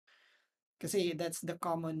Kasi that's the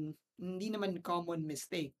common, hindi naman common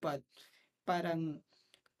mistake, but parang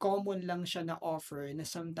common lang siya na offer na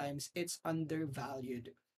sometimes it's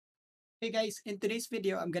undervalued. Hey guys, in today's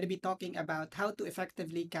video, I'm going to be talking about how to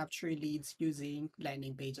effectively capture leads using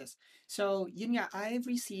landing pages. So, yun nga, I've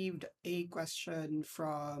received a question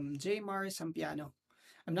from Jmar Sampiano.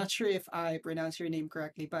 I'm not sure if I pronounce your name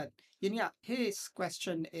correctly, but yun nga, his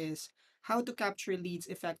question is how to capture leads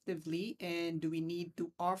effectively, and do we need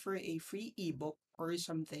to offer a free ebook or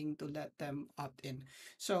something to let them opt in?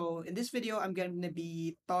 So in this video, I'm going to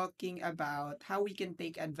be talking about how we can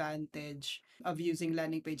take advantage of using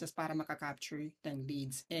landing pages para makakapture ng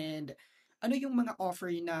leads, and ano yung mga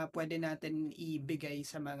offer na pwede natin ibigay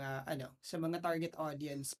sa mga sa mga target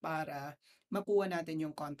audience para makuha natin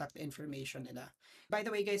yung contact information nila. By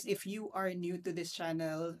the way, guys, if you are new to this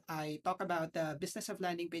channel, I talk about the business of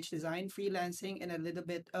landing page design, freelancing, and a little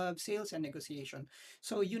bit of sales and negotiation.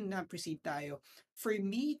 So yun na, proceed tayo. For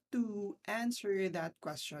me to answer that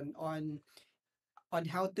question on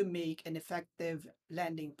how to make an effective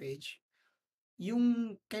landing page,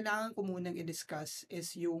 yung kailangan ko munang i-discuss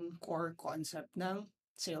is yung core concept ng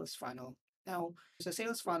sales funnel. Now, sa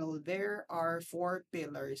sales funnel, there are four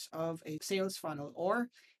pillars of a sales funnel or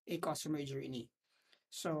a customer journey.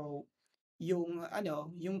 So, yung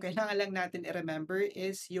kailangan lang natin i-remember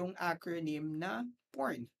is yung acronym na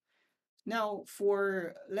PORN. Now,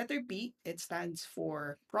 for letter P, it stands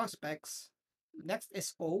for prospects. Next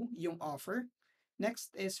is O, yung offer.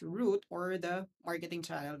 Next is route or the marketing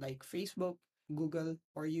channel like Facebook, Google,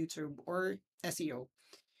 or YouTube, or SEO.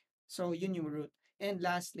 So, yun yung route. And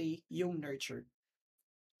lastly, yung nurture.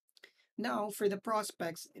 Now, for the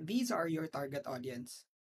prospects, these are your target audience.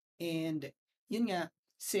 And yun nga,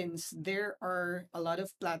 since there are a lot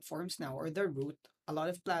of platforms now or the root, a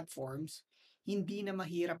lot of platforms, hindi na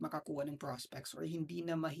mahirap makakuha ng prospects or hindi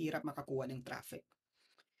na mahirap makakuha ng traffic.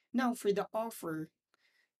 Now, for the offer,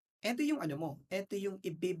 eto yung eto yung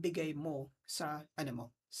ibibigay mo sa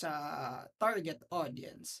sa target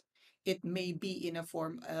audience. It may be in a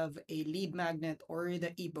form of a lead magnet or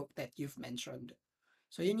the ebook that you've mentioned.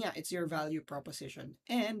 So yun nga, it's your value proposition.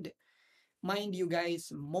 And mind you guys,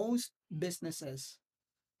 most businesses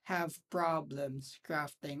have problems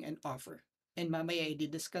crafting an offer. And mamaya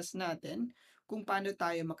i-discuss natin kung paano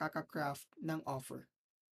tayo makaka-craft ng offer.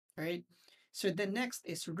 Right? So the next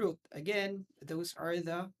is route. Again, those are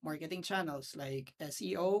the marketing channels like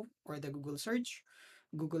SEO or the Google search,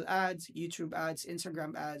 Google ads, YouTube ads,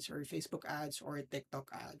 Instagram ads, or Facebook ads, or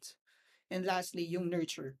TikTok ads. And lastly, yung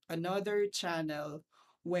nurture, another channel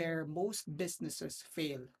where most businesses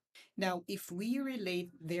fail. Now, if we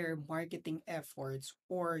relate their marketing efforts,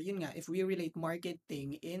 or yun nga, if we relate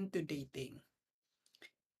marketing into dating,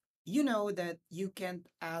 you know that you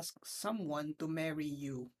can't ask someone to marry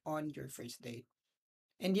you on your first date.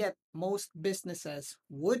 And yet, most businesses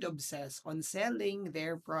would obsess on selling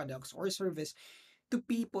their products or service to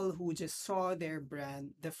people who just saw their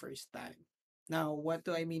brand the first time. Now, what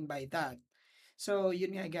do I mean by that? So,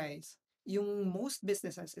 yun nga guys, yung most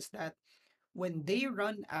businesses is that when they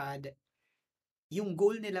run ad, yung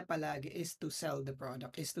goal nila palagi is to sell the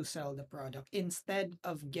product, instead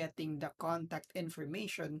of getting the contact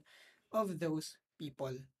information of those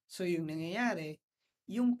people. So yung nangyayari,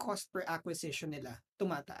 yung cost per acquisition nila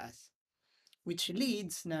tumataas, which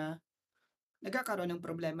leads na nagkakaroon ng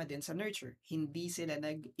problema din sa nurture. Hindi sila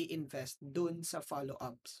nag-i-invest dun sa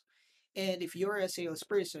follow-ups. And if you're a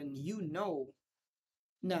salesperson, you know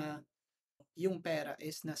na yung pera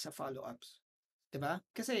is nasa follow-ups. 'Di ba?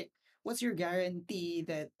 Kasi what's your guarantee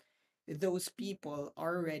that those people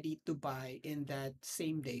are ready to buy in that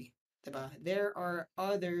same day? 'Di ba? There are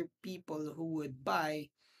other people who would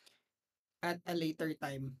buy at a later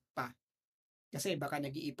time pa. Kasi baka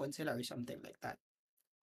nag-iipon sila or something like that.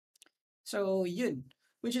 So, yun.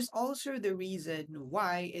 Which is also the reason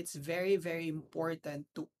why it's very, very important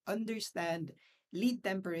to understand lead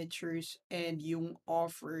temperatures and yung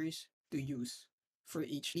offers to use for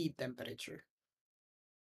each lead temperature.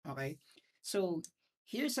 Okay? So,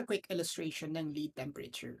 here's a quick illustration ng lead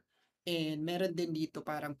temperature. And meron din dito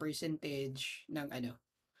parang percentage ng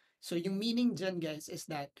So, yung meaning dyan guys is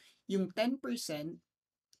that yung 10%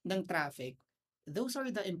 ng traffic, those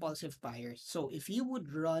are the impulsive buyers. So, if you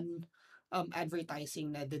would run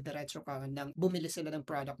advertising na didiretso ka ng bumili sila ng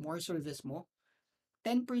product mo or service mo,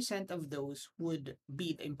 10% of those would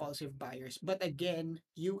be the impulsive buyers. But again,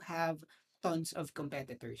 you have tons of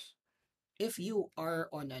competitors if you are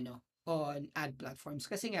on on ad platforms.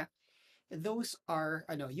 Kasi nga, those are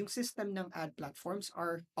yung system ng ad platforms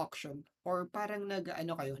are auction or parang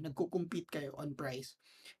nagko-compete kayo on price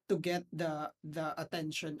to get the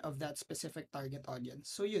attention of that specific target audience.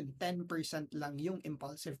 So yun, 10% lang yung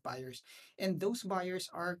impulsive buyers. And those buyers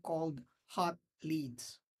are called hot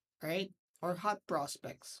leads, right? Or hot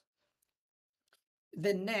prospects.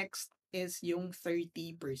 The next is yung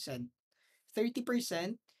 30%.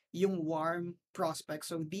 30% yung warm prospects.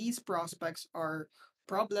 So these prospects are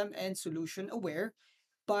problem and solution aware,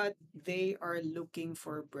 but they are looking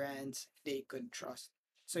for brands they could trust.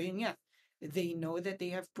 So yun nga, they know that they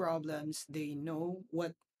have problems, they know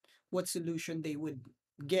what solution they would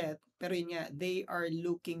get, pero yun nga, they are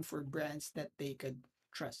looking for brands that they could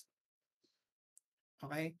trust.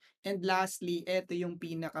 Okay? And lastly, ito yung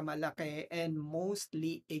pinakamalaki and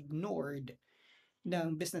mostly ignored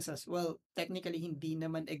ng businesses. Well, technically hindi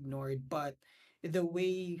naman ignored, but the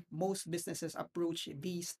way most businesses approach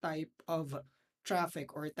these type of traffic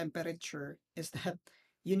or temperature is that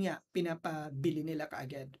yun nga, pinapabili nila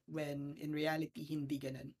kaagad when in reality hindi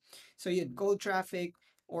ganun. So yun, cold traffic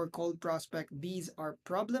or cold prospect, these are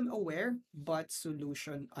problem aware but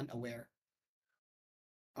solution unaware.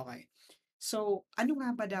 Okay. So, ano nga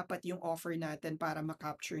ba dapat yung offer natin para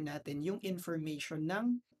ma-capture natin yung information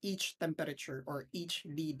ng each temperature or each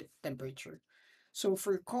lead temperature? So,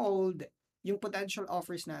 for cold, yung potential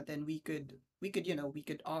offers natin, we could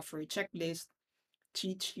offer checklist,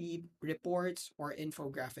 cheat sheet, reports, or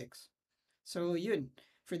infographics. So, yun.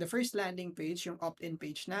 For the first landing page, yung opt-in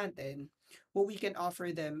page natin, what we can offer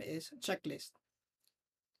them is checklist.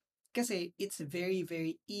 Kasi it's very,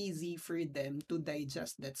 very easy for them to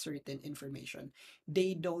digest that certain information.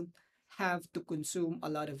 They don't have to consume a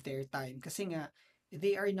lot of their time. Kasi nga,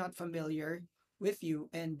 they are not familiar with you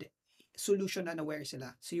and solution unaware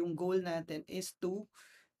sila. So yung goal natin is to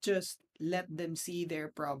just let them see their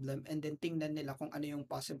problem and then tingnan nila kung ano yung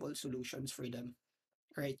possible solutions for them.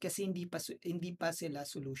 Right? Kasi hindi pa sila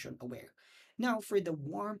solution aware. Now, for the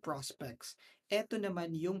warm prospects, eto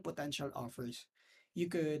naman yung potential offers. You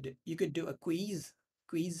could do a quiz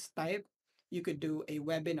type, you could do a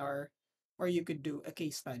webinar, or you could do a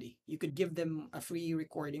case study. You could give them a free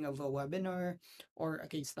recording of a webinar or a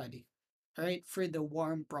case study. All right? For the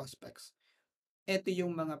warm prospects. Ito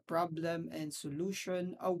yung mga problem and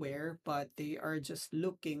solution aware, but they are just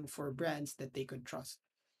looking for brands that they could trust.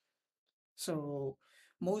 So,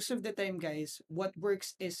 most of the time guys, what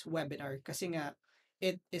works is webinar kasi nga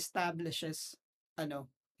it establishes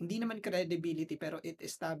hindi naman credibility pero it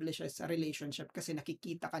establishes a relationship kasi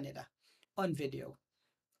nakikita ka nila on video.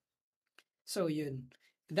 So yun.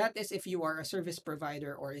 That is if you are a service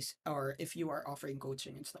provider or if you are offering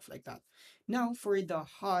coaching and stuff like that. Now, for the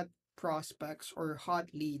hot prospects or hot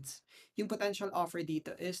leads, yung potential offer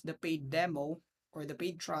dito is the paid demo or the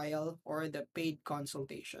paid trial or the paid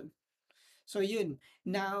consultation. So yun,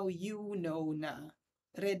 now you know na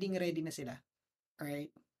ready na sila. Alright?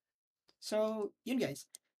 So, yun guys.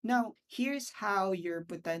 Now, here's how your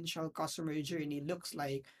potential customer journey looks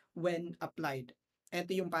like when applied.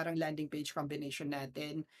 Ito yung parang landing page combination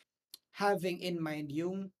natin having in mind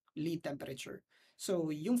yung lead temperature. So,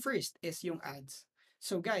 yung first is yung ads.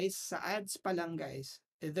 So guys, sa ads pa lang guys,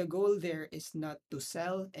 the goal there is not to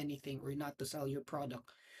sell anything or not to sell your product.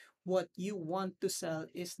 What you want to sell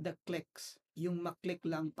is the clicks. Yung maklik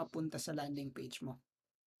lang papunta sa landing page mo.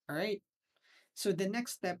 Alright? So the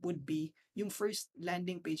next step would be, yung first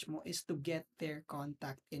landing page mo is to get their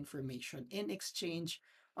contact information in exchange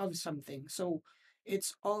of something. So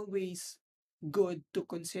it's always good to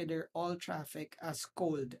consider all traffic as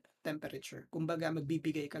cold temperature. Kumbaga,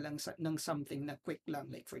 magbibigay ka lang ng something na quick lang.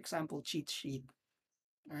 Like for example, cheat sheet.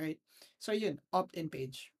 Alright? So yun, opt-in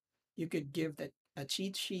page. You could give that a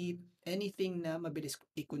cheat sheet, anything na mabilis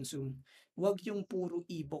i-consume. Huwag yung puro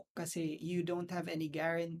ebook kasi you don't have any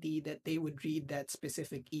guarantee that they would read that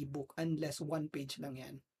specific ebook unless one page lang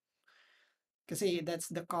yan. Kasi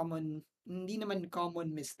that's the common, hindi naman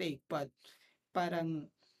common mistake, but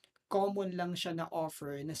parang common lang siya na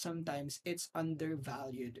offer na sometimes it's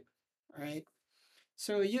undervalued. Right?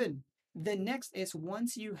 So yun. The next is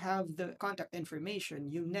once you have the contact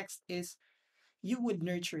information, yung next is you would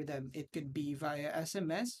nurture them. It could be via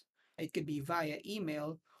SMS, it could be via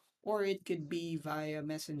email, or it could be via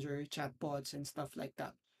messenger, chatbots, and stuff like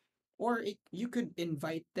that. Or you could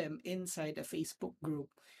invite them inside a Facebook group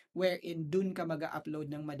wherein dun ka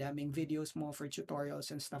mag-upload ng madaming videos mo for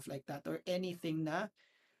tutorials and stuff like that, or anything na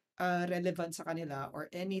relevant sa kanila, or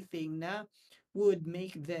anything na would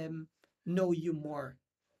make them know you more.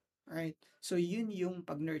 Right? So yun yung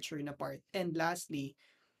pag-nurture na part. And lastly,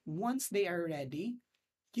 once they are ready,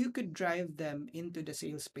 you could drive them into the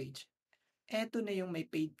sales page. eto na yung may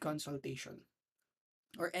paid consultation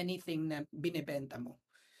or anything na binebenta mo.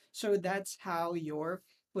 So that's how your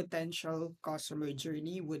potential customer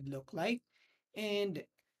journey would look like. And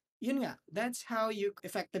yun nga, that's how you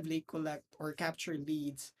effectively collect or capture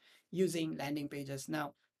leads using landing pages.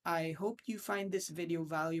 Now, I hope you find this video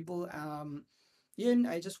valuable. Yun,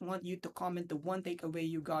 I just want you to comment the one takeaway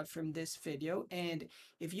you got from this video. And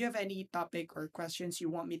if you have any topic or questions you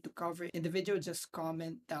want me to cover in the video, just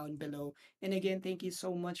comment down below. And again, thank you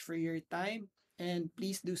so much for your time. And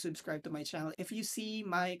please do subscribe to my channel if you see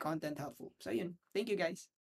my content helpful. So yun, thank you guys.